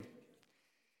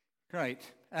Great.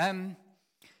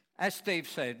 As Steve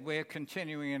said, we're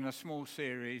continuing in a small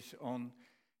series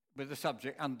with the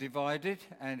subject Undivided,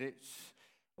 and it's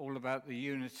all about the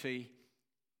unity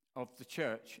of the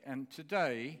church. And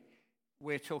today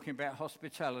we're talking about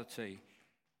hospitality.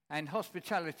 And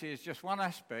hospitality is just one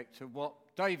aspect of what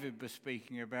David was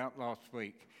speaking about last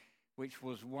week, which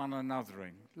was one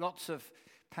anothering. Lots of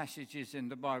passages in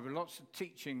the Bible, lots of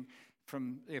teaching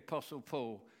from the Apostle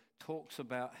Paul talks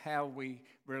about how we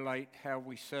relate, how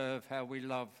we serve, how we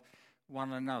love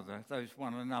one another, those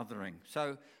one anothering.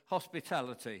 So,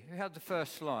 hospitality. We have the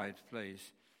first slide, please.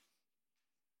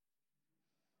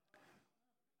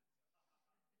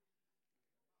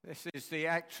 This is the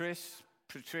actress,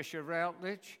 Patricia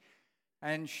Routledge,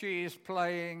 and she is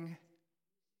playing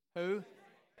who?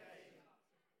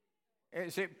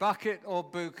 Is it Bucket or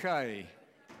Bouquet?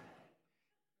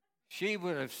 She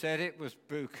would have said it was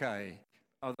Bouquet,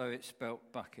 although it's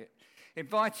spelt Bucket.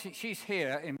 She's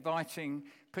here inviting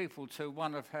people to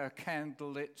one of her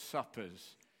candlelit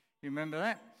suppers. You remember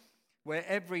that? Where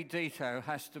every detail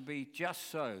has to be just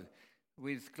so,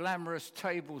 with glamorous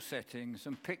table settings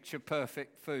and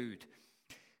picture-perfect food.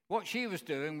 What she was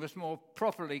doing was more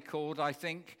properly called, I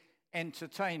think,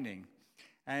 entertaining.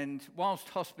 And whilst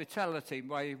hospitality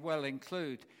may well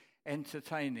include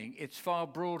entertaining, it's far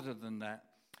broader than that.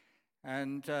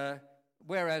 And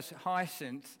whereas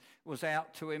Hyacinth was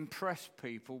out to impress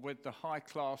people with the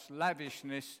high-class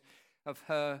lavishness of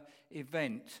her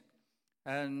event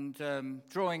and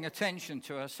drawing attention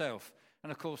to herself.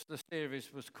 And, of course, the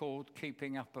series was called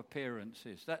Keeping Up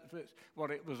Appearances. That's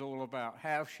what it was all about,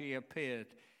 how she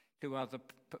appeared to other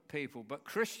people. But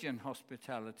Christian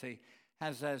hospitality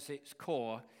has as its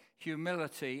core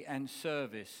humility and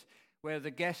service, where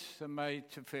the guests are made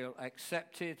to feel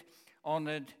accepted,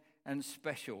 honoured, and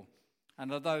special.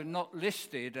 And although not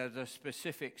listed as a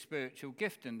specific spiritual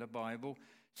gift in the Bible,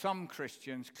 some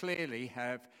Christians clearly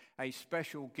have a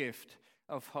special gift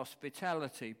of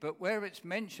hospitality. But where it's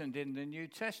mentioned in the New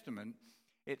Testament,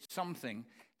 it's something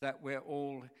that we're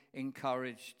all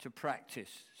encouraged to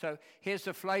practice. So here's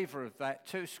a flavour of that.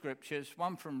 Two scriptures,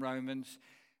 one from Romans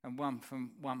and one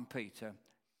from 1 Peter.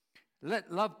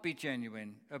 Let love be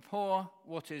genuine. Abhor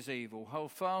what is evil.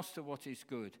 Hold fast to what is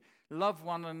good. Love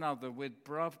one another with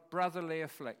brotherly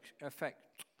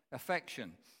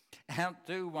affection.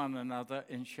 Outdo one another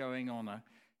in showing honour.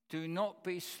 Do not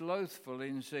be slothful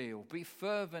in zeal. Be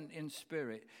fervent in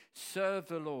spirit. Serve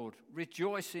the Lord.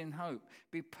 Rejoice in hope.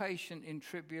 Be patient in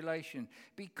tribulation.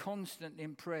 Be constant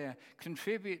in prayer.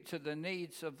 Contribute to the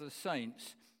needs of the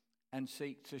saints and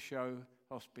seek to show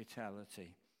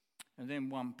hospitality. And then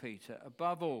 1 Peter.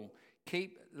 Above all,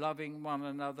 keep loving one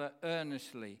another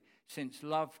earnestly, since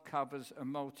love covers a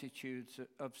multitude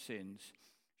of sins.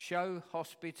 Show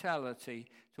hospitality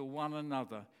to one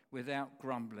another without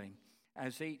grumbling.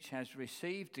 As each has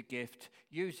received a gift,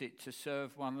 use it to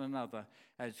serve one another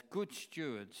as good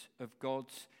stewards of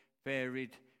God's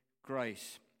varied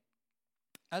grace.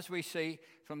 As we see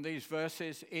from these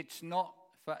verses, it's not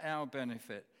for our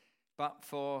benefit, but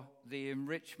for the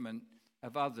enrichment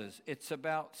of others. It's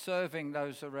about serving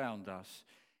those around us.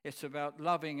 It's about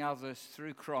loving others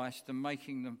through Christ and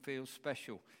making them feel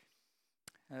special.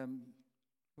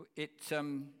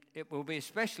 It will be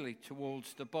especially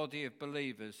towards the body of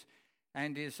believers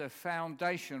and is a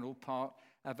foundational part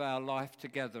of our life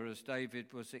together, as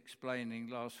David was explaining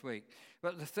last week.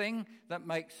 But the thing that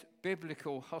makes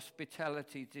biblical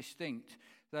hospitality distinct,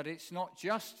 that it's not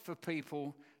just for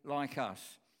people like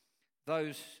us,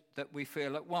 those that we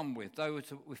feel at one with, those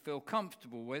that we feel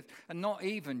comfortable with, and not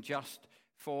even just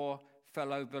for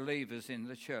fellow believers in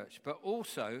the church, but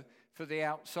also for the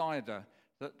outsider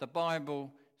that the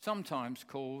Bible sometimes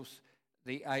calls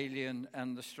the alien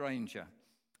and the stranger.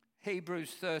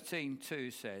 Hebrews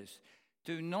 13:2 says,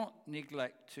 "Do not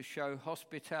neglect to show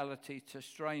hospitality to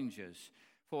strangers,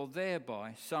 for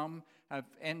thereby some have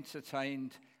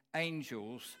entertained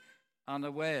angels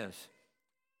unawares."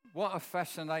 What a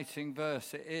fascinating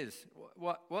verse it is.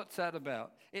 What's that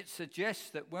about? It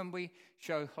suggests that when we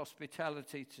show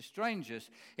hospitality to strangers,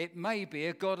 it may be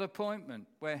a God appointment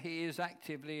where he is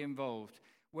actively involved,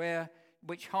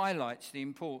 which highlights the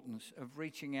importance of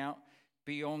reaching out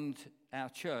beyond our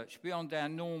church, beyond our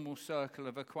normal circle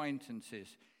of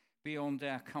acquaintances, beyond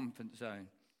our comfort zone.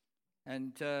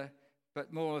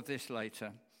 But more of this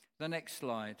later. The next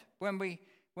slide. When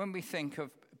we think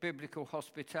of biblical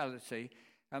hospitality,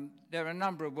 there are a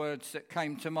number of words that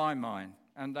came to my mind,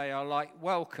 and they are like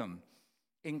welcome,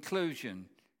 inclusion,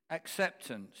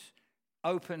 acceptance,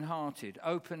 open-hearted,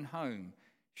 open home,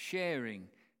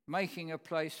 sharing, making a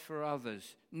place for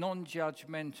others,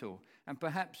 non-judgmental, and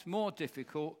perhaps more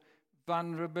difficult,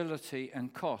 vulnerability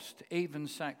and cost, even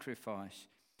sacrifice.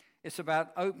 It's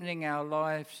about opening our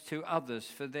lives to others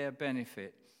for their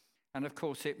benefit. And of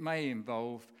course, it may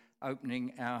involve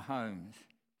opening our homes.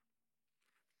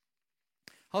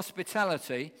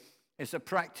 Hospitality is a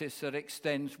practice that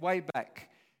extends way back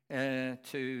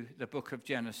to the book of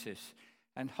Genesis.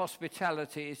 And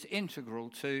hospitality is integral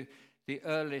to the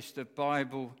earliest of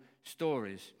Bible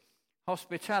stories.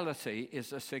 Hospitality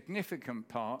is a significant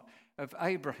part of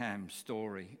Abraham's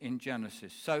story in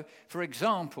Genesis. So, for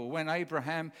example, when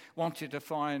Abraham wanted to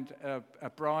find a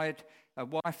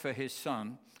wife for his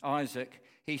son, Isaac,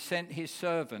 he sent his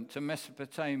servant to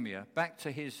Mesopotamia, back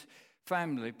to his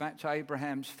family, back to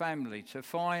Abraham's family, to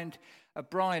find a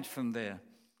bride from there.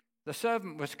 The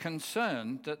servant was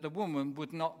concerned that the woman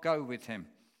would not go with him.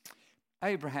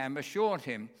 Abraham assured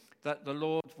him that the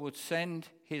Lord would send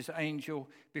his angel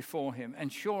before him.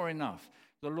 And sure enough,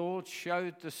 the Lord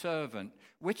showed the servant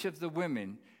which of the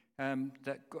women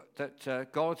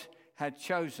that God had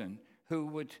chosen who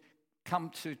would come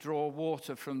to draw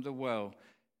water from the well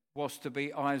was to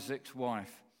be Isaac's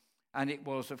wife. And it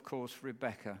was, of course,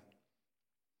 Rebekah.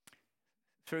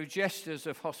 Through gestures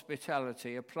of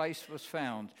hospitality, a place was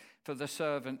found for the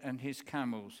servant and his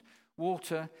camels,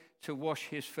 water to wash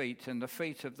his feet and the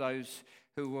feet of those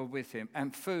who were with him,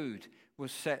 and food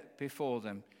was set before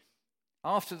them.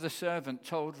 After the servant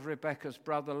told Rebekah's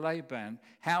brother Laban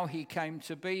how he came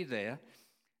to be there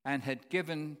and had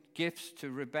given gifts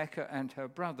to Rebekah and her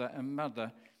brother and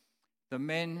mother, the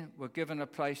men were given a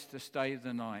place to stay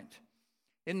the night.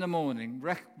 In the morning,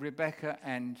 Rebekah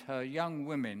and her young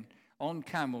women on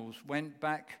camels went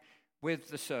back with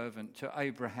the servant to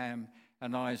Abraham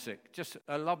and Isaac. Just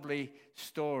a lovely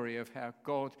story of how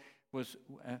God was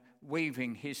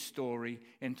weaving his story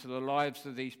into the lives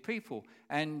of these people,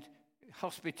 and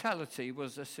hospitality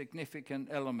was a significant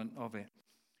element of it.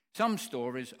 Some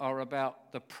stories are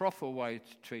about the proper way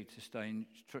to treat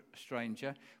a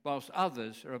stranger, whilst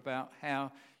others are about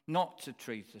how not to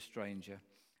treat a stranger.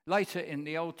 Later in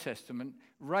the Old Testament,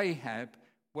 Rahab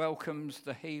welcomes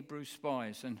the Hebrew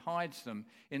spies and hides them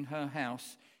in her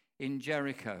house in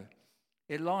Jericho.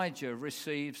 Elijah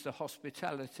receives the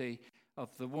hospitality of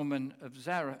the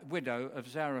widow of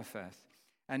Zarephath,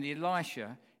 and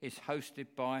Elisha is hosted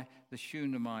by the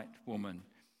Shunammite woman.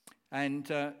 And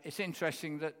it's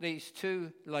interesting that these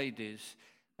two ladies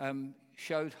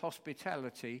showed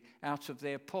hospitality out of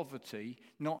their poverty,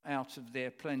 not out of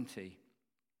their plenty.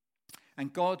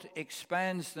 And God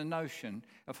expands the notion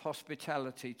of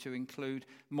hospitality to include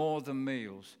more than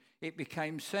meals. It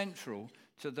became central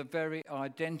to the very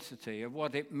identity of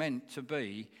what it meant to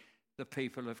be the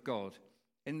people of God.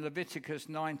 In Leviticus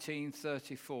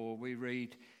 19:34, we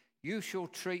read, "You shall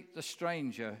treat the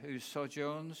stranger who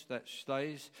sojourns, that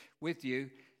stays with you,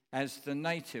 as the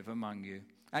native among you,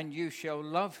 and you shall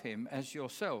love him as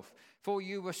yourself, for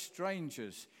you were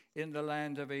strangers in the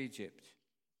land of Egypt."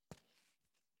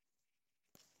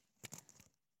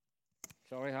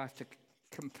 Sorry, I have to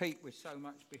compete with so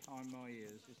much behind my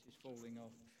ears. This is falling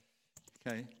off.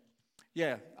 Okay.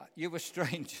 Yeah, you were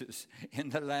strangers in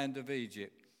the land of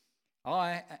Egypt.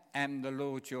 I am the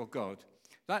Lord your God.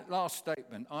 That last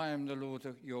statement, I am the Lord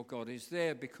your God, is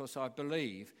there because I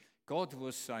believe God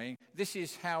was saying, this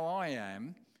is how I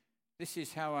am. This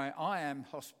is how I am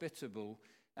hospitable,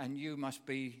 and you must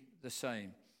be the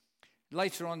same.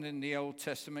 Later on in the Old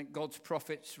Testament, God's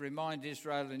prophets remind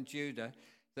Israel and Judah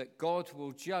that God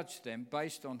will judge them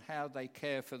based on how they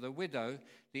care for the widow,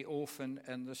 the orphan,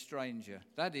 and the stranger.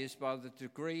 That is, by the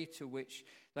degree to which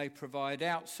they provide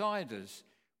outsiders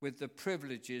with the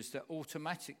privileges that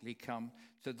automatically come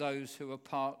to those who are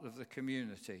part of the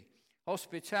community.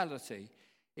 Hospitality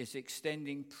is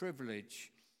extending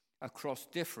privilege across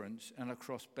difference and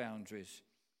across boundaries.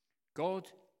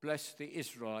 God blessed the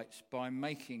Israelites by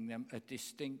making them a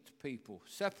distinct people,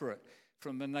 separate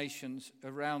from the nations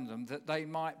around them, that they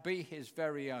might be his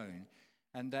very own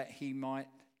and that he might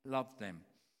love them.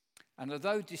 And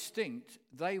although distinct,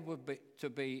 they were to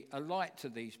be a light to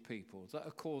these people that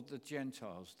are called the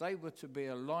Gentiles. They were to be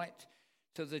a light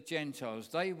to the Gentiles.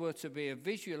 They were to be a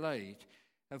visual aid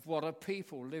of what a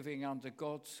people living under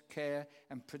God's care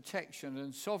and protection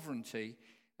and sovereignty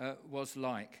was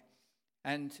like.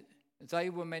 And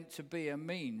they were meant to be a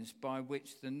means by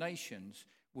which the nations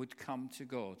would come to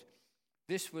God.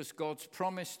 This was God's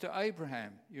promise to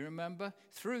Abraham. You remember?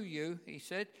 Through you, he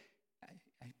said,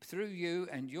 through you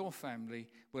and your family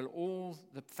will all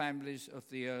the families of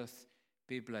the earth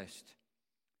be blessed.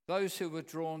 Those who were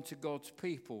drawn to God's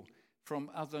people from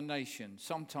other nations,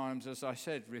 sometimes, as I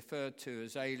said, referred to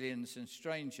as aliens and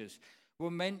strangers,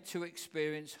 were meant to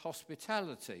experience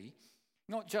hospitality,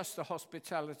 Not just the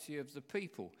hospitality of the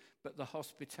people, but the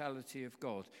hospitality of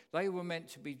God. They were meant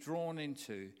to be drawn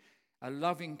into a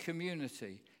loving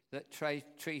community that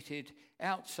treated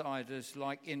outsiders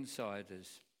like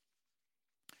insiders.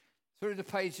 Through the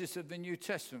pages of the New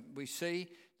Testament, we see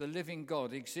the living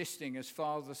God existing as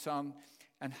Father, Son,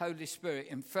 and Holy Spirit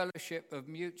in fellowship of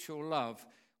mutual love,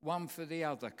 one for the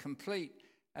other, complete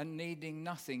and needing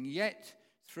nothing, yet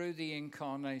through the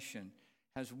incarnation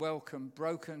has welcomed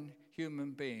broken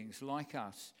human beings like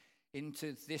us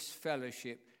into this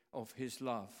fellowship of his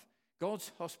love.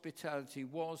 God's hospitality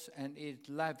was and is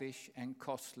lavish and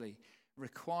costly,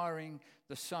 requiring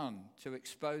the Son to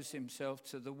expose himself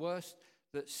to the worst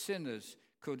that sinners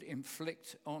could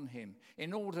inflict on him,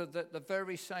 in order that the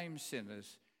very same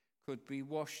sinners could be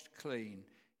washed clean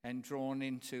and drawn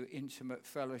into intimate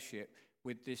fellowship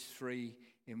with this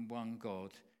three-in-one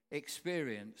God,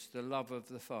 experience the love of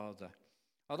the Father.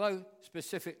 Although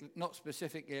not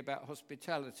specifically about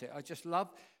hospitality, I just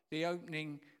love the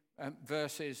opening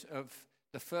verses of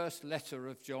the first letter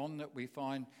of John that we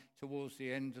find towards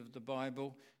the end of the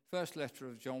Bible. First letter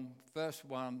of John,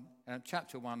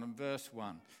 chapter 1 and verse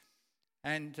 1.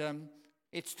 And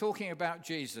it's talking about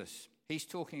Jesus. He's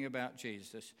talking about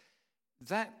Jesus.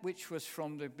 That which was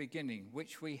from the beginning,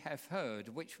 which we have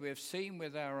heard, which we have seen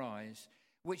with our eyes,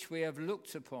 which we have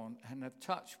looked upon and have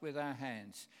touched with our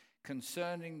hands,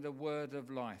 concerning the word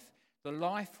of life. The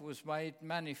life was made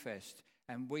manifest,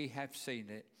 and we have seen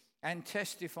it, and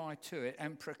testify to it,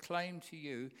 and proclaim to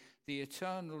you the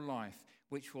eternal life,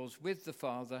 which was with the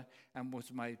Father and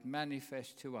was made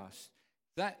manifest to us.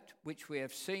 That which we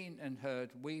have seen and heard,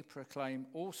 we proclaim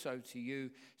also to you,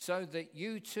 so that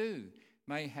you too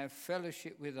may have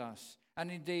fellowship with us. And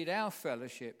indeed, our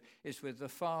fellowship is with the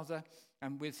Father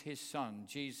and with his Son,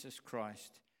 Jesus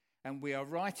Christ. And we are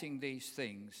writing these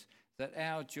things that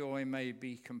our joy may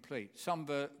be complete. Some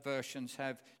versions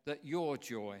have that your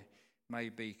joy may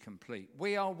be complete.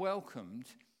 We are welcomed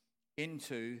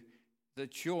into the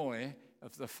joy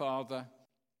of the Father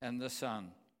and the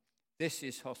Son. This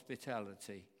is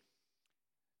hospitality.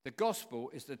 The gospel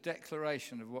is the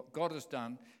declaration of what God has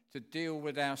done to deal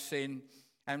with our sin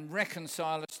and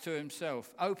reconcile us to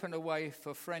himself, open a way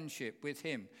for friendship with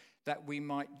him that we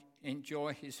might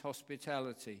enjoy his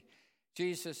hospitality.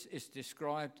 Jesus is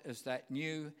described as that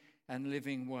new and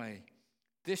living way.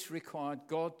 This required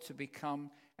God to become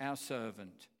our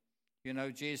servant. You know,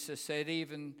 Jesus said,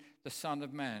 even the Son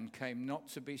of Man came not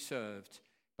to be served,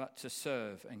 but to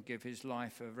serve and give his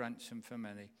life a ransom for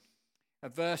many. A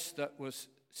verse that was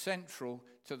central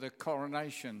to the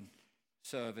coronation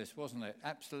service, wasn't it?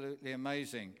 Absolutely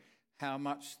amazing how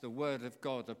much the word of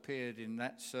God appeared in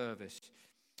that service.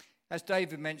 As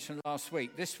David mentioned last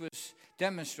week, this was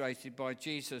demonstrated by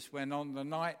Jesus when on the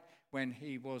night when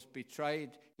he was betrayed,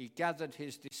 he gathered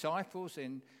his disciples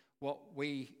in what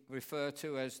we refer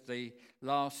to as the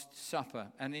Last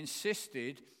Supper and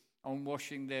insisted on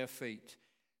washing their feet,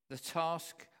 the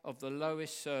task of the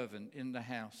lowest servant in the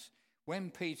house. When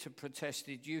Peter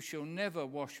protested, "You shall never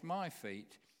wash my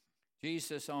feet,"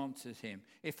 Jesus answered him,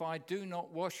 "If I do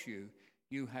not wash you,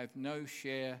 you have no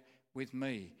share with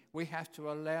me." We have to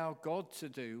allow God to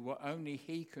do what only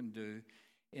he can do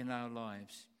in our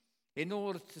lives. In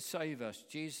order to save us,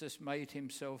 Jesus made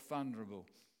himself vulnerable,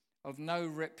 of no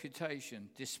reputation,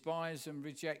 despised and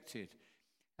rejected,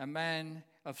 a man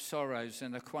of sorrows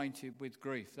and acquainted with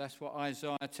grief. That's what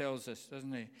Isaiah tells us,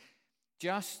 doesn't he?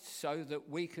 Just so that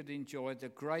we could enjoy the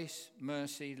grace,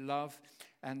 mercy, love,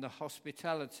 and the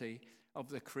hospitality of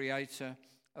the Creator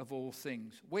of all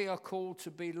things. We are called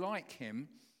to be like him,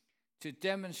 to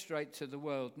demonstrate to the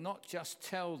world, not just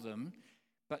tell them,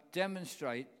 but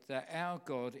demonstrate that our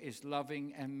God is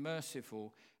loving and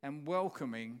merciful and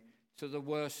welcoming to the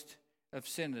worst of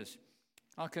sinners.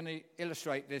 I can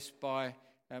illustrate this by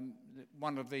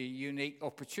one of the unique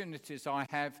opportunities I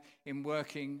have in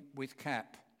working with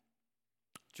CAP.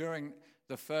 During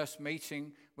the first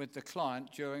meeting with the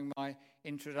client, during my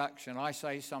introduction, I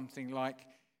say something like,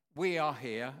 "We are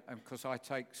here," and because I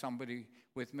take somebody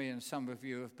with me, and some of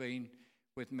you have been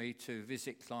with me to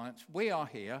visit clients, "We are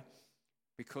here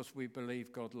because we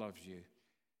believe God loves you."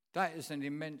 That is an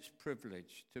immense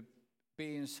privilege, to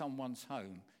be in someone's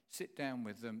home, sit down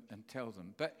with them and tell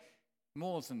them. But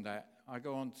more than that, I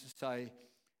go on to say,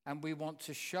 and we want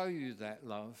to show you that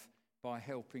love by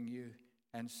helping you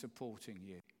and supporting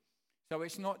you. So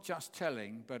it's not just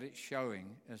telling, but it's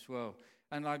showing as well.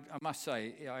 And I must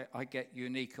say, I get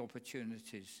unique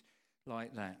opportunities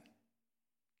like that.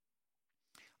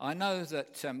 I know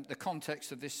that the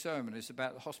context of this sermon is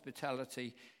about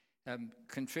hospitality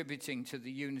contributing to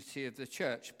the unity of the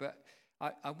church, but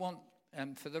I want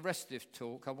and for the rest of this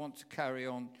talk, I want to carry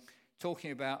on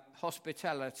talking about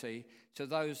hospitality to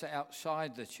those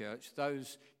outside the church,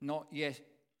 those not yet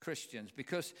Christians,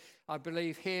 because I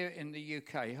believe here in the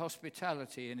UK,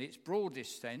 hospitality in its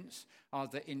broadest sense,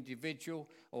 either individual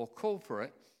or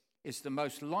corporate, is the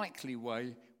most likely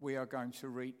way we are going to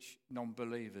reach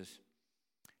non-believers.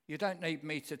 You don't need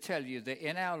me to tell you that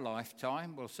in our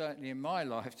lifetime, well, certainly in my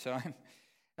lifetime,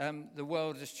 the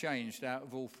world has changed out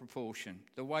of all proportion.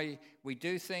 The way we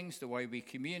do things, the way we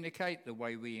communicate, the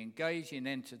way we engage in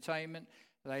entertainment,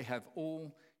 they have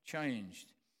all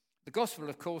changed. The gospel,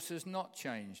 of course, has not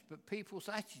changed, but people's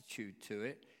attitude to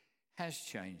it has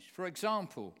changed. For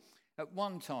example, at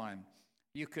one time,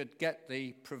 you could get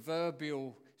the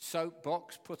proverbial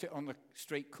soapbox, put it on the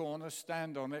street corner,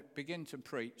 stand on it, begin to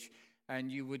preach,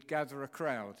 and you would gather a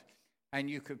crowd, and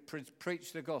you could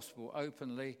preach the gospel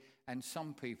openly, and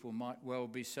some people might well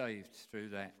be saved through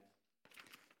that.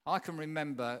 I can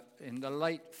remember in the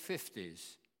late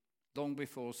 50s, long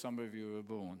before some of you were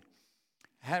born,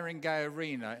 Haringey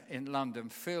Arena in London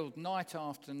filled night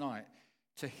after night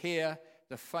to hear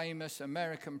the famous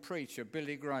American preacher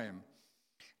Billy Graham,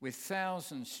 with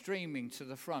thousands streaming to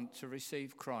the front to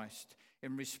receive Christ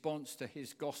in response to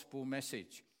his gospel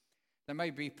message. There may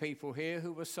be people here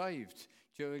who were saved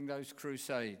during those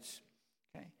crusades.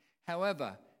 Okay?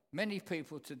 However, many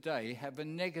people today have a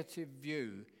negative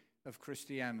view of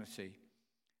Christianity.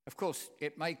 Of course,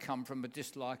 it may come from a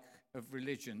dislike of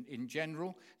religion in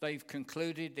general. They've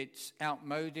concluded it's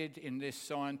outmoded in this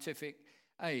scientific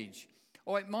age.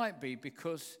 Or it might be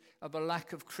because of a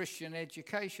lack of Christian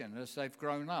education as they've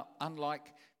grown up,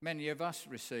 unlike many of us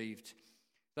received.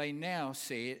 They now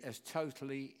see it as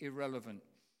totally irrelevant.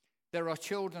 There are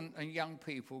children and young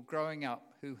people growing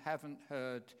up who haven't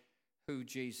heard who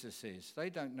Jesus is. They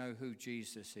don't know who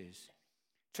Jesus is.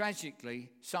 Tragically,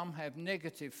 some have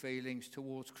negative feelings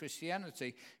towards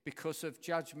Christianity because of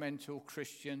judgmental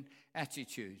Christian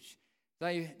attitudes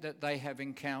that they have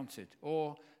encountered,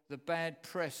 or the bad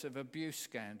press of abuse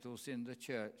scandals in the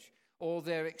church, or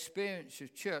their experience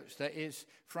of church that is,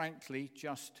 frankly,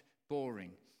 just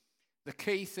boring. The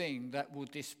key thing that will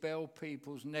dispel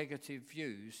people's negative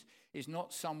views is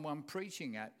not someone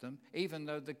preaching at them, even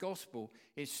though the gospel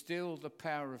is still the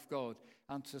power of God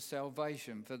unto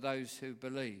salvation for those who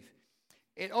believe.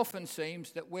 It often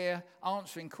seems that we're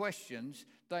answering questions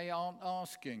they aren't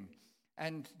asking,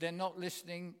 and they're not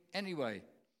listening anyway.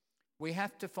 We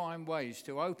have to find ways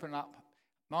to open up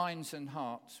minds and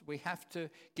hearts. We have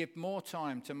to give more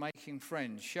time to making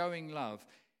friends, showing love,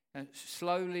 and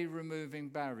slowly removing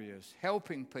barriers,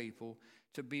 helping people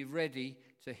to be ready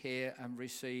to hear and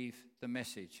receive the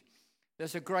message.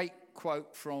 There's a great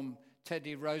quote from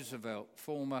Teddy Roosevelt,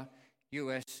 former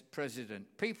US president.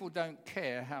 People don't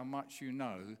care how much you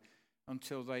know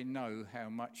until they know how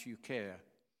much you care.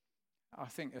 I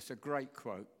think that's a great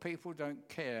quote. People don't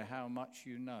care how much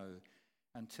you know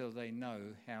until they know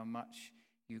how much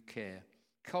you care.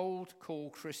 Cold call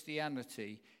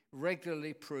Christianity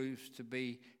regularly proves to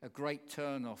be a great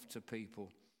turn-off to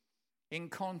people. In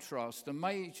contrast, the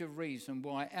major reason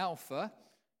why Alpha,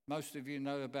 most of you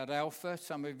know about Alpha,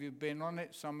 some of you have been on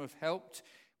it, some have helped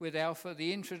with Alpha,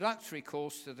 the introductory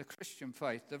course to the Christian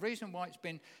faith. The reason why it's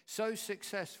been so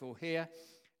successful here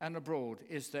and abroad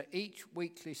is that each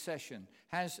weekly session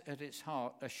has at its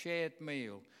heart a shared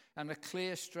meal and a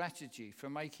clear strategy for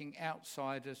making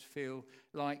outsiders feel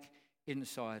like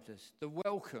insiders. The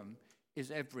welcome is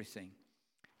everything.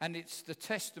 And it's the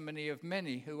testimony of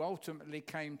many who ultimately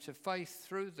came to faith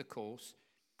through the course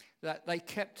that they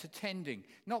kept attending,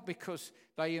 not because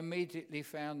they immediately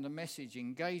found the message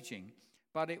engaging,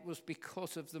 but it was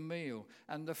because of the meal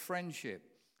and the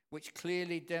friendship, which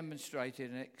clearly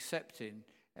demonstrated an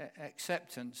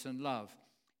acceptance and love.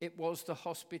 It was the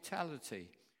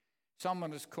hospitality.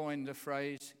 Someone has coined the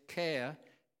phrase, care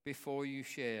before you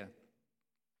share.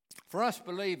 For us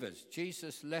believers,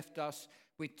 Jesus left us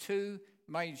with two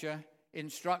major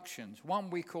instructions. One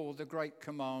we call the Great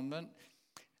Commandment,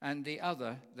 and the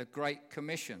other, the Great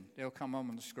Commission. They'll come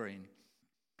on the screen.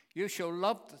 You shall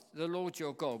love the Lord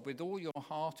your God with all your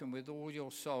heart and with all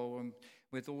your soul and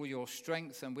with all your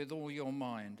strength and with all your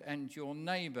mind, and your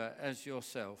neighbor as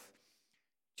yourself.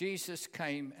 Jesus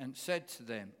came and said to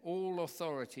them, all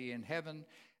authority in heaven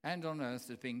and on earth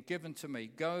has been given to me.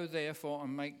 Go therefore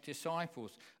and make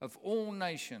disciples of all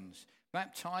nations,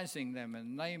 baptizing them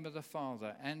in the name of the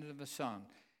Father and of the Son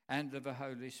and of the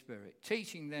Holy Spirit,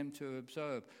 teaching them to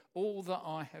observe all that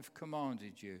I have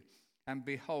commanded you. And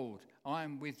behold, I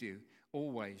am with you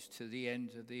always to the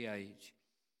end of the age.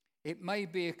 It may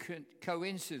be a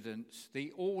coincidence,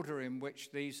 the order in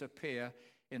which these appear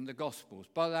in the Gospels.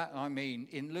 By that I mean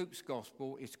in Luke's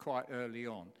Gospel, it's quite early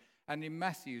on. And in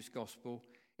Matthew's Gospel,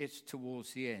 it's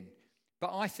towards the end.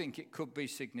 But I think it could be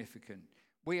significant.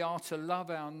 We are to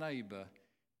love our neighbour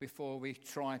before we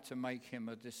try to make him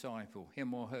a disciple,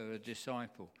 him or her a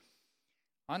disciple.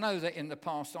 I know that in the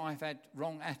past I've had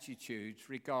wrong attitudes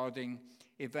regarding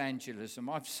evangelism.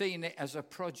 I've seen it as a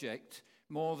project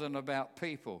more than about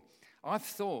people. I've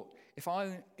thought, if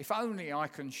only I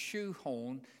can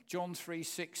shoehorn John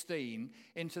 3:16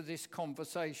 into this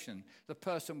conversation, the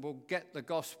person will get the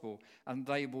gospel and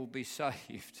they will be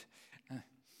saved.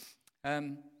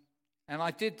 And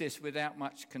I did this without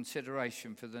much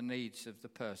consideration for the needs of the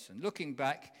person. Looking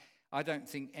back, I don't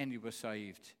think any were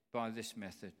saved by this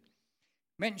method.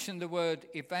 Mention the word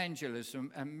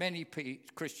evangelism and many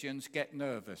Christians get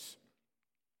nervous,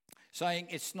 saying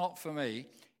it's not for me,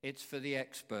 it's for the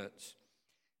experts.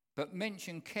 But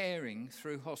mention caring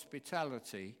through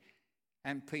hospitality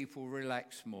and people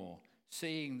relax more,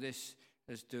 seeing this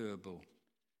as doable.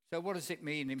 So what does it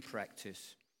mean in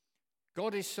practice?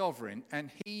 God is sovereign and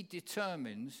he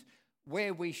determines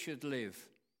where we should live.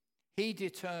 He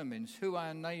determines who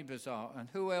our neighbours are and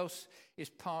who else is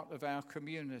part of our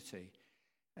community.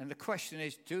 And the question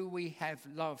is, do we have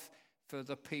love for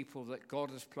the people that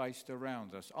God has placed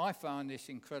around us? I find this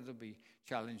incredibly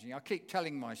challenging. I keep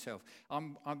telling myself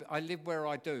I live where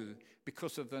I do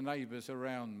because of the neighbours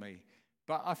around me.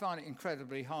 But I find it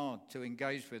incredibly hard to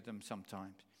engage with them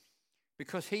sometimes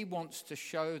because he wants to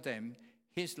show them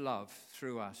his love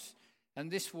through us.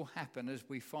 And this will happen as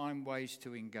we find ways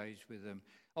to engage with them,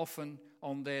 often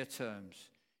on their terms.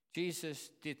 Jesus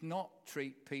did not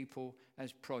treat people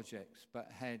as projects,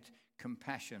 but had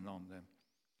compassion on them.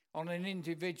 On an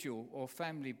individual or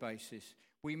family basis,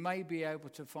 we may be able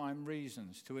to find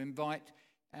reasons to invite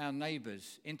our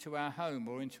neighbours into our home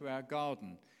or into our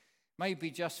garden,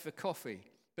 maybe just for coffee.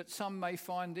 But some may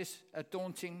find this a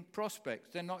daunting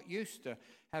prospect. They're not used to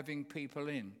having people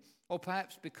in. Or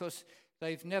perhaps because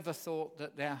they've never thought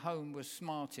that their home was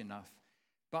smart enough.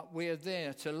 But we're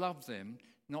there to love them,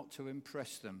 not to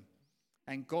impress them.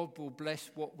 And God will bless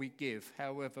what we give,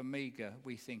 however meagre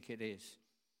we think it is.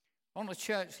 On a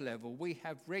church level, we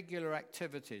have regular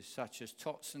activities such as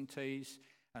tots and teas,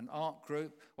 an art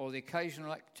group, or the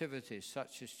occasional activities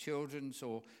such as children's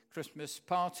or Christmas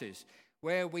parties,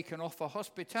 where we can offer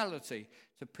hospitality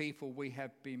to people we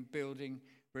have been building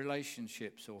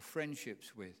relationships or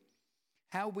friendships with.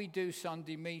 How we do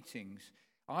Sunday meetings,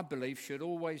 I believe, should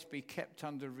always be kept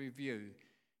under review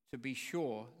to be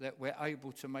sure that we're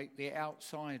able to make the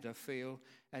outsider feel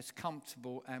as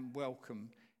comfortable and welcome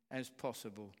as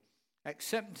possible.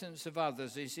 Acceptance of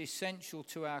others is essential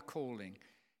to our calling.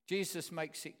 Jesus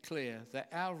makes it clear that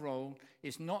our role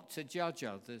is not to judge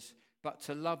others, but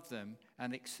to love them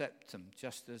and accept them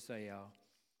just as they are.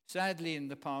 Sadly, in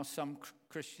the past, some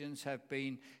Christians have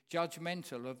been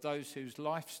judgmental of those whose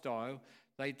lifestyle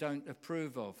they don't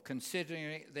approve of, considering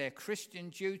it their Christian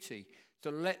duty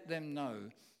to let them know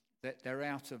that they're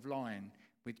out of line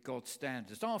with God's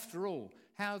standards. After all,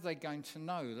 how are they going to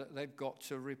know that they've got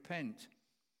to repent?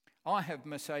 I have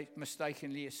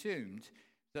mistakenly assumed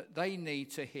that they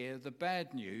need to hear the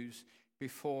bad news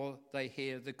before they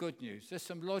hear the good news. There's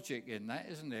some logic in that,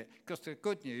 isn't it? Because the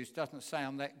good news doesn't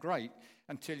sound that great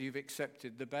until you've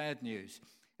accepted the bad news.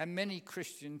 And many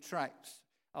Christian tracts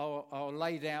are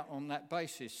laid out on that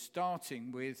basis,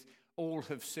 starting with all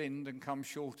have sinned and come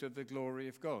short of the glory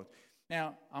of God.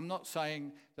 Now, I'm not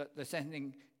saying that there's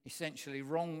anything essentially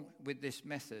wrong with this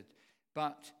method,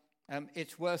 but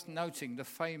it's worth noting the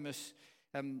famous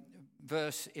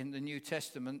verse in the New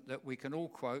Testament that we can all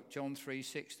quote, John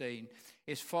 3:16,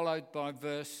 is followed by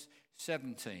verse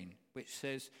 17, which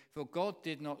says, "For God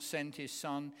did not send his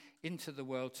Son into the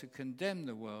world to condemn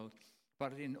the world,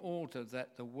 but in order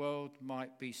that the world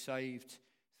might be saved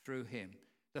through him."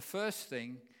 The first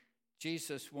thing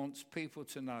Jesus wants people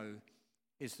to know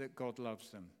is that God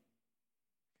loves them.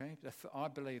 Okay, I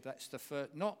believe that's the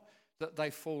first, not that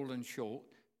they've fallen short,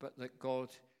 but that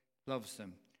God loves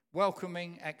them.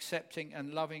 Welcoming, accepting,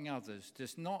 and loving others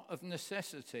does not of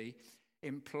necessity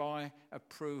imply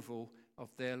approval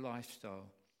of their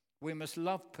lifestyle. We must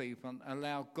love people and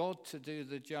allow God to do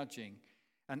the judging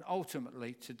and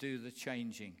ultimately to do the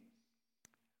changing.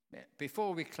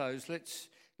 Before we close, let's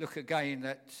look again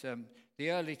at the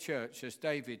early church, as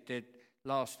David did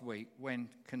last week when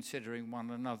considering one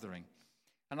anothering.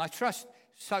 And I trust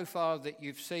so far that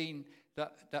you've seen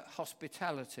that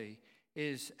hospitality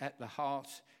is at the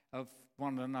heart of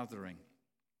one anothering.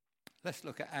 Let's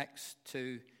look at Acts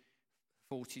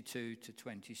 2:42 to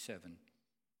 27.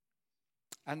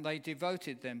 "And they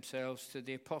devoted themselves to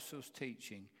the apostles'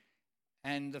 teaching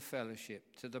and the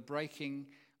fellowship, to the breaking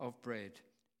of bread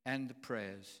and the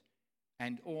prayers.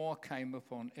 And awe came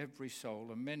upon every soul,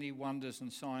 and many wonders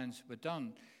and signs were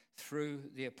done through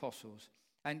the apostles.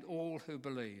 And all who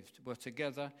believed were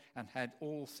together and had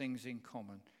all things in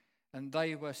common. And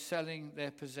they were selling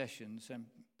their possessions and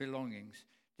belongings,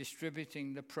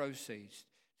 distributing the proceeds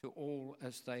to all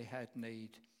as they had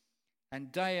need.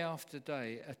 And day after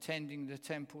day, attending the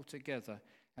temple together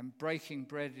and breaking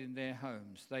bread in their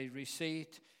homes, they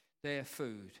received their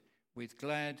food with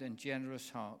glad and generous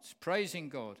hearts, praising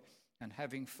God and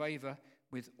having favor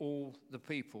with all the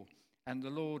people. And the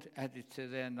Lord added to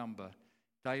their number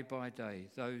day by day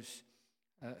those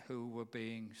who were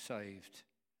being saved.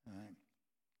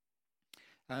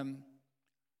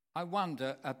 I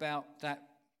wonder about that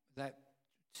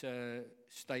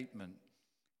statement,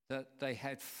 that they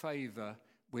had favor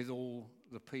with all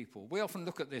the people. We often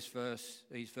look at these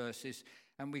verses,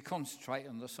 and we concentrate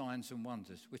on the signs and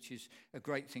wonders, which is a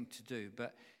great thing to do.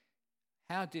 But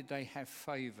how did they have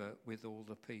favor with all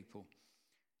the people?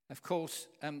 Of course,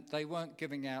 they weren't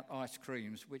giving out ice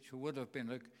creams, which would have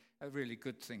been a really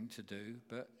good thing to do.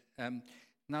 But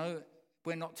no,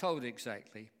 we're not told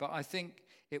exactly. But I think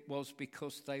it was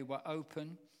because they were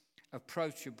open,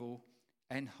 approachable,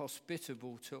 and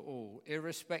hospitable to all,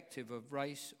 irrespective of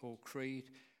race or creed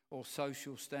or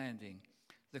social standing.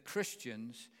 The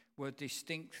Christians were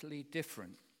distinctly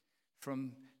different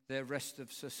from the rest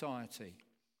of society.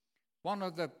 One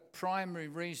of the primary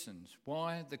reasons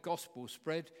why the gospel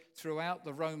spread throughout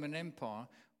the Roman Empire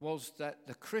was that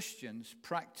the Christians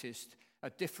practiced a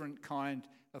different kind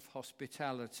of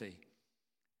hospitality.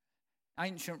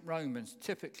 Ancient Romans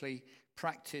typically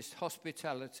practiced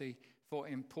hospitality for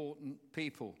important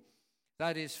people.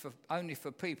 That is, only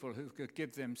for people who could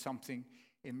give them something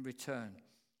in return.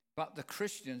 But the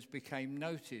Christians became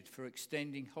noted for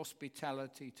extending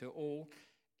hospitality to all,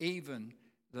 even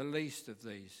the least of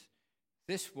these.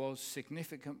 This was a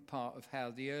significant part of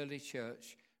how the early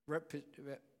church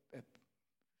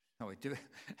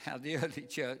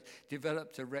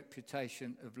developed a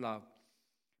reputation of love.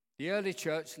 The early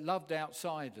church loved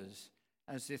outsiders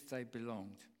as if they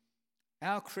belonged.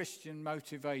 Our Christian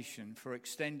motivation for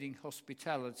extending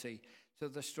hospitality to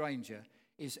the stranger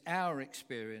is our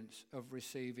experience of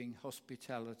receiving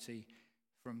hospitality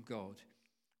from God.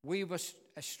 We were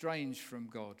estranged from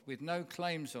God with no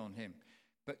claims on him,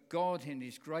 but God, in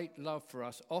his great love for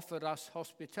us, offered us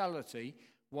hospitality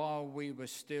while we were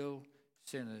still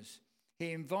sinners.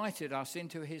 He invited us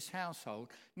into his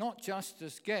household, not just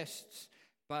as guests,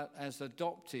 but as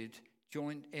adopted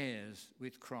joint heirs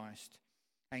with Christ.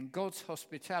 And God's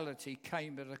hospitality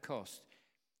came at a cost.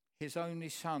 His only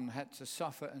Son had to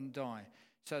suffer and die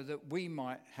so that we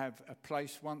might have a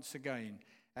place once again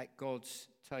at God's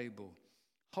table.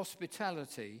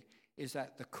 Hospitality is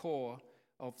at the core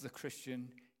of the Christian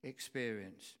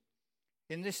experience.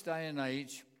 In this day and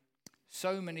age,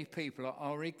 so many people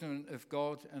are ignorant of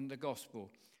God and the gospel.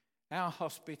 Our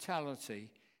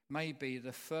hospitality may be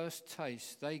the first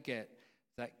taste they get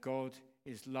that God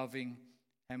is loving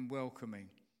and welcoming.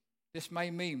 This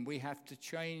may mean we have to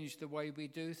change the way we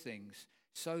do things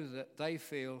so that they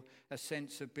feel a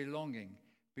sense of belonging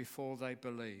before they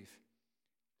believe.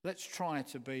 Let's try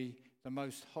to be the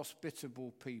most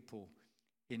hospitable people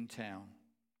in town.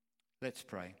 Let's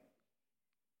pray.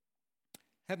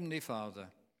 Heavenly Father,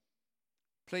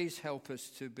 please help us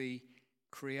to be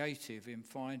creative in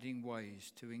finding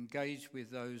ways to engage with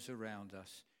those around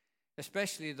us,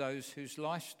 especially those whose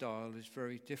lifestyle is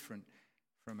very different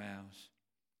from ours.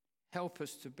 Help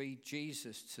us to be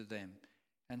Jesus to them,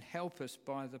 and help us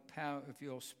by the power of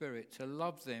your Spirit to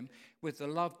love them with the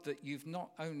love that you've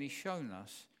not only shown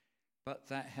us, but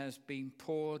that has been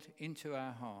poured into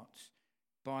our hearts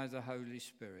by the Holy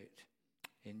Spirit.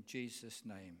 In Jesus'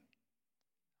 name,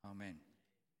 amen.